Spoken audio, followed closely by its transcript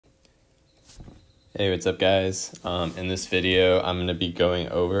Hey, what's up guys? In this video, I'm going to be going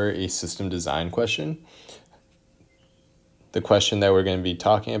over a system design question. The question that we're going to be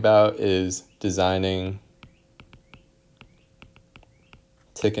talking about is designing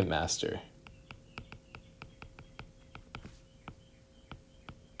TicketMaster.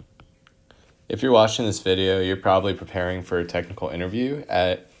 If you're watching this video, you're probably preparing for a technical interview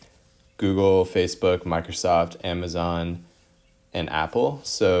at Google, Facebook, Microsoft, Amazon, and Apple.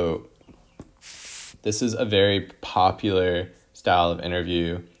 So this is a very popular style of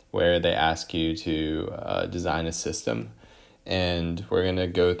interview where they ask you to design a system, and we're going to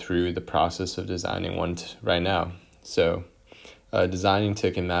go through the process of designing one right now. So designing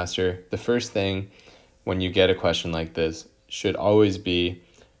TicketMaster, the first thing when you get a question like this should always be,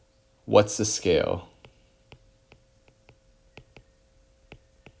 what's the scale?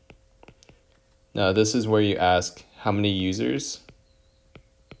 Now this is where you ask how many users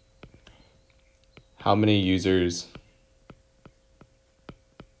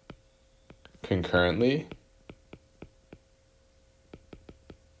concurrently,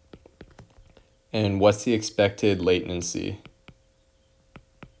 and what's the expected latency.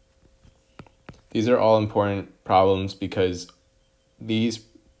 These are all important problems because these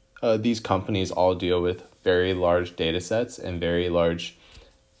companies all deal with very large data sets and very large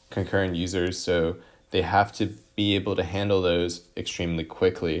concurrent users, so they have to be able to handle those extremely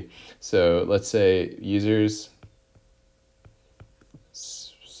quickly. So let's say users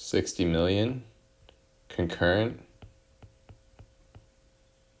 60 million, concurrent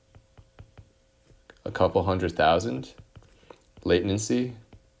a couple 100,000, latency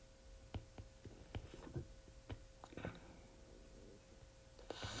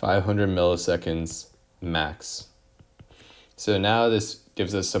 500 milliseconds max. So now this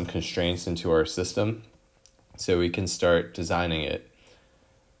gives us some constraints into our system so we can start designing it.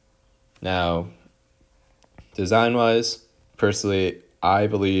 Now, design-wise, personally, I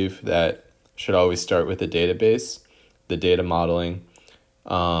believe that should always start with the database, the data modeling.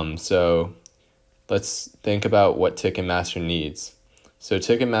 So let's think about what TicketMaster needs. So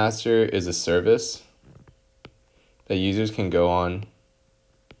TicketMaster is a service that users can go on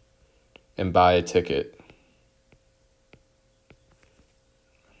and buy a ticket.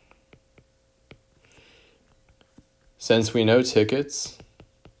 Since we know tickets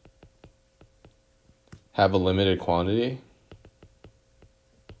have a limited quantity,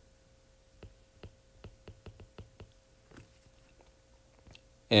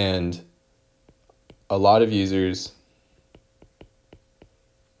 and a lot of users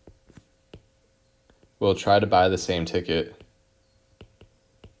will try to buy the same ticket,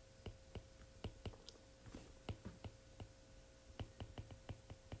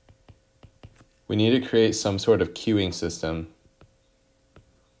 we need to create some sort of queuing system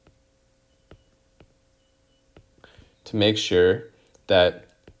to make sure that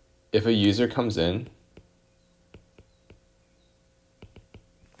if a user comes in,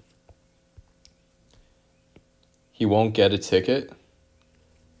 he won't get a ticket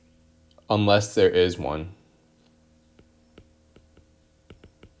unless there is one.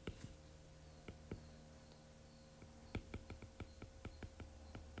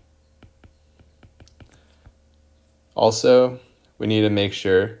 Also, we need to make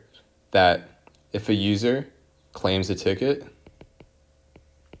sure that if a user claims a ticket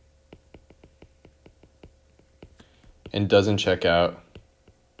and doesn't check out,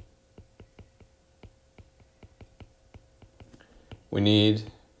 we need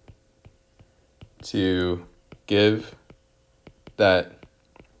to give that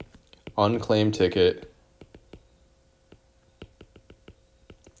unclaimed ticket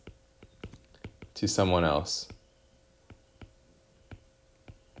to someone else.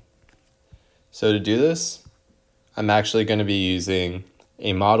 So to do this, I'm actually going to be using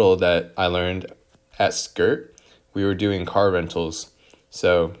a model that I learned at Skirt. We were doing car rentals.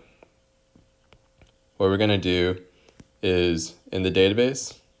 So what we're going to do is in the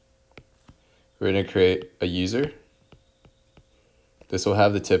database, we're going to create a user. This will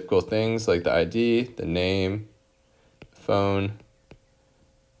have the typical things like the ID, the name, phone,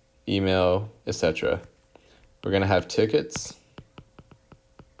 email, etc. We're going to have tickets,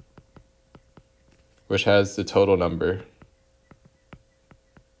 which has the total number.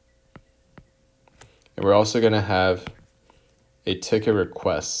 And we're also going to have a ticket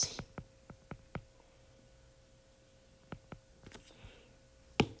request.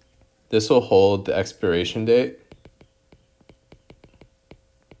 This will hold the expiration date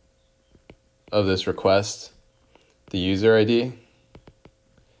of this request, the user ID,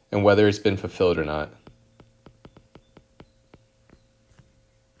 and whether it's been fulfilled or not.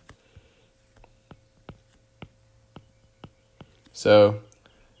 So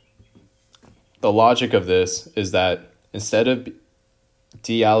the logic of this is that instead of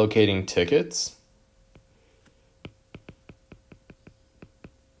deallocating tickets,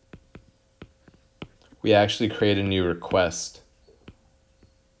 we actually create a new request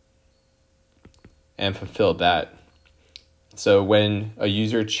and fulfill that. So when a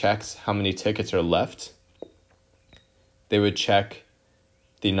user checks how many tickets are left, they would check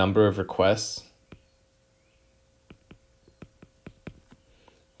the number of requests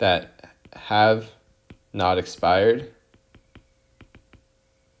that have not expired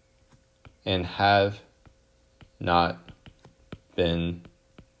and have not been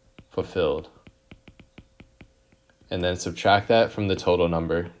fulfilled, and then subtract that from the total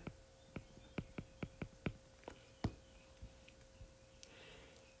number.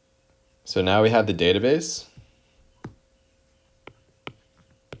 So now we have the database.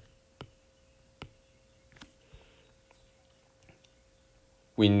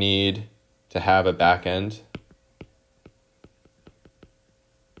 We need to have a backend,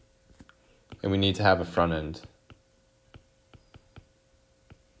 and we need to have a front end.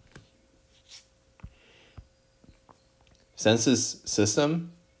 Since this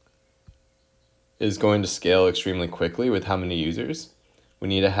system is going to scale extremely quickly with how many users, we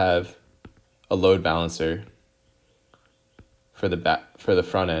need to have a load balancer for the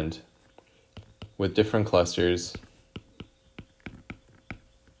front end with different clusters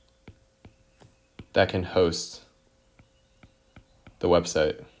that can host the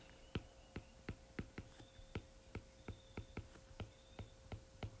website.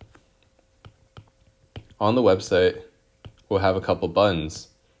 On the website, we'll have a couple buttons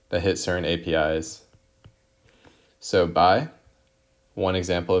that hit certain APIs. So buy, one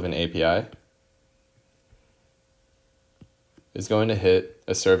example of an API, is going to hit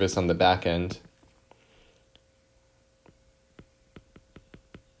a service on the back end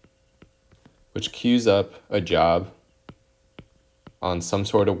which queues up a job on some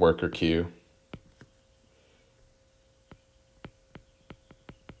sort of worker queue.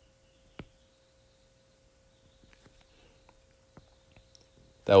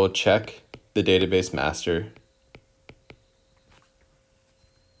 That will check the database master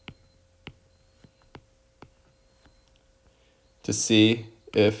to see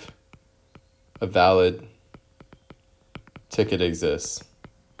if a valid ticket exists.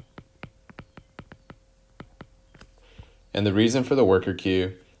 And the reason for the worker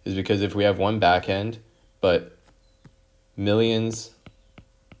queue is because if we have one backend, but millions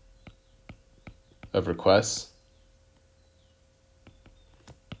of requests,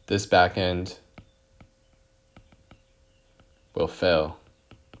 this backend will fail.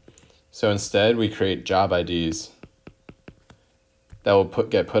 So instead, we create job IDs that will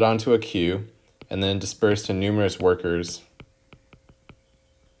get put onto a queue and then dispersed to numerous workers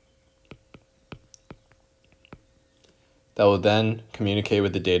that will then communicate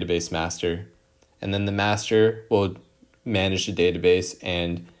with the database master. And then the master will manage the database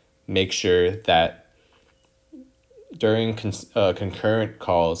and make sure that during concurrent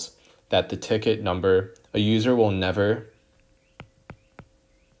calls that the ticket number, a user will never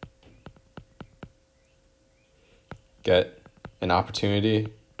get an opportunity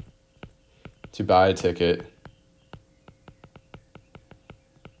to buy a ticket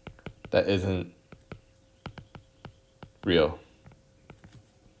that isn't real.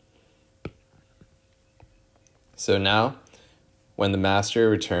 So now, when the master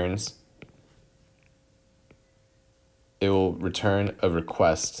returns, it will return a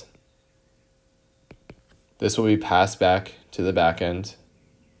request. This will be passed back to the backend,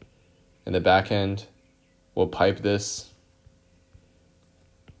 and the backend will pipe this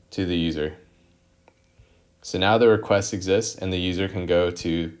to the user. So now the request exists and the user can go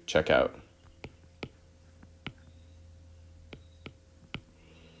to checkout.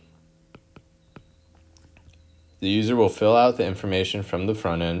 The user will fill out the information from the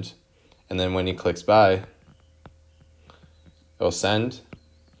front end, and then when he clicks buy, it will send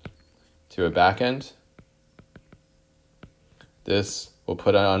to a backend. This will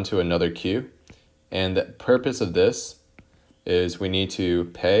put it onto another queue, and the purpose of this is we need to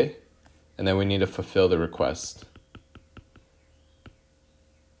pay, and then we need to fulfill the request.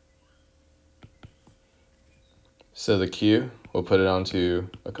 So the queue will put it onto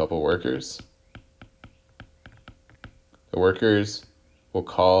a couple workers. The workers will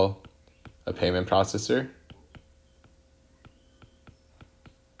call a payment processor.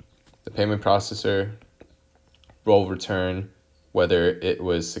 The payment processor will return whether it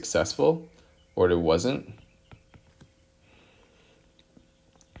was successful or it wasn't.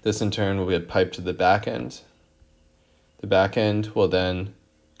 This in turn will get piped to the backend. The backend will then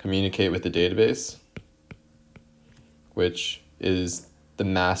communicate with the database, which is the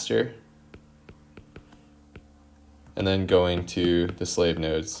master, and then going to the slave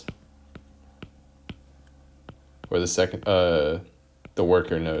nodes, or the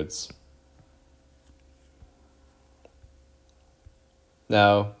worker nodes.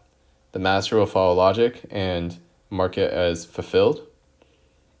 Now, the master will follow logic and mark it as fulfilled.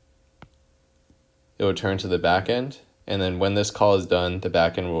 It will return to the backend, and then when this call is done, the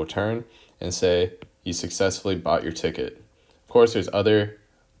backend will return and say, you successfully bought your ticket. Of course, there's other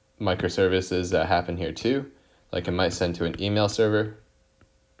microservices that happen here too, like it might send to an email server,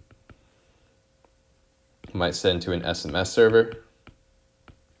 it might send to an SMS server, it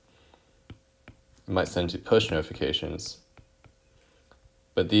might send to push notifications.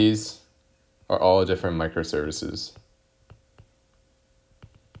 But these are all different microservices.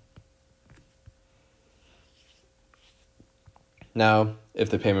 Now, if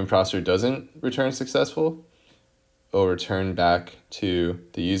the payment processor doesn't return successful, it will return back to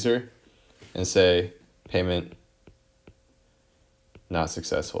the user and say, payment not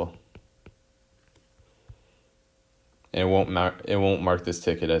successful. And it won't mark this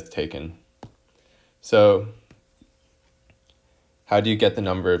ticket as taken. So, how do you get the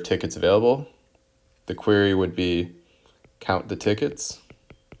number of tickets available? The query would be count the tickets.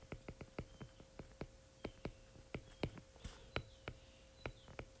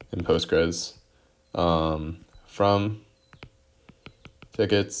 In Postgres, from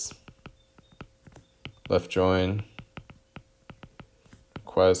tickets, left join,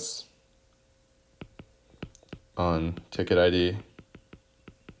 requests on ticket ID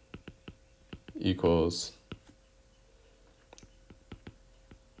equals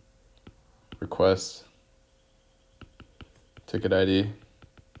request ticket ID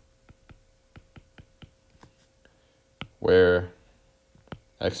where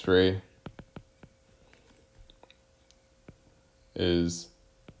expiry is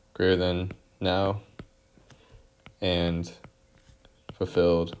greater than now and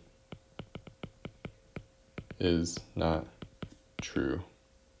fulfilled is not true.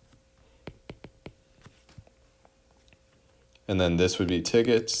 And then this would be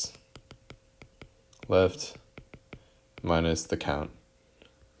tickets left minus the count.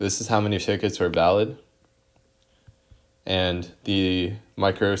 This is how many tickets are valid. And the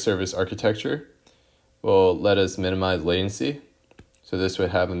microservice architecture will let us minimize latency. So this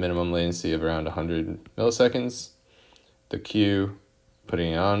would have a minimum latency of around 100 milliseconds. The queue,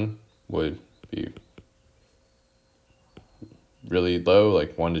 putting it on, would be really low,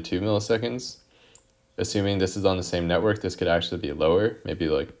 like 1 to 2 milliseconds. Assuming this is on the same network, this could actually be lower, maybe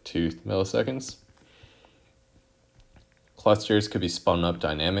like 2 milliseconds. Clusters could be spun up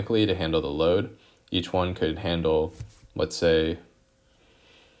dynamically to handle the load. Each one could handle, let's say,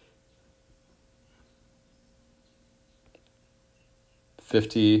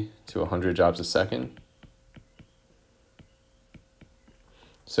 50 to 100 jobs a second.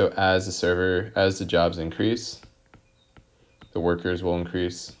 So as the jobs increase, the workers will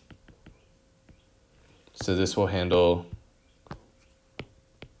increase. So this will handle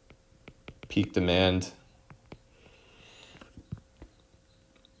peak demand.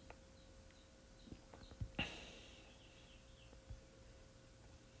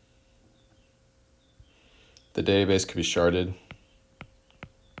 The database could be sharded.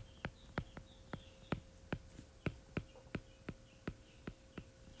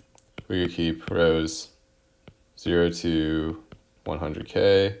 We could keep rows 0 to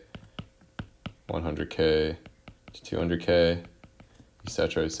 100K, 100K to 200K,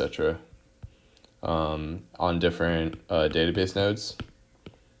 etc., etc. On different database nodes.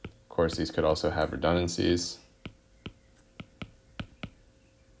 Of course, these could also have redundancies.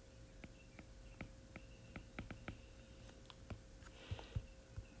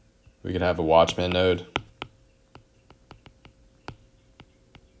 We could have a watchman node.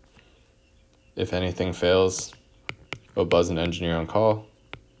 If anything fails, it'll buzz an engineer on call.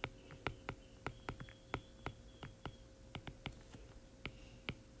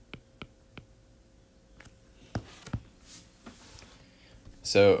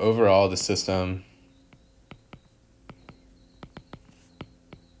 So overall, the system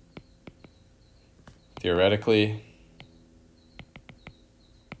theoretically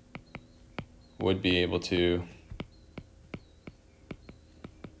would be able to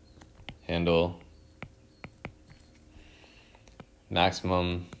handle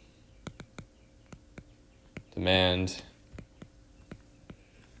maximum demand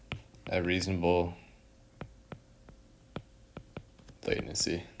at reasonable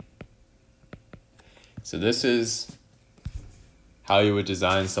latency. So this is how you would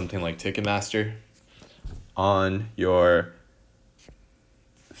design something like Ticketmaster on your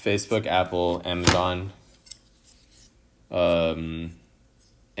Facebook, Apple, Amazon,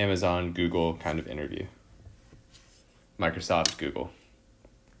 Google kind of interview. Microsoft, Google.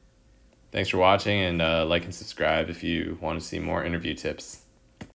 Thanks for watching, and like and subscribe if you want to see more interview tips.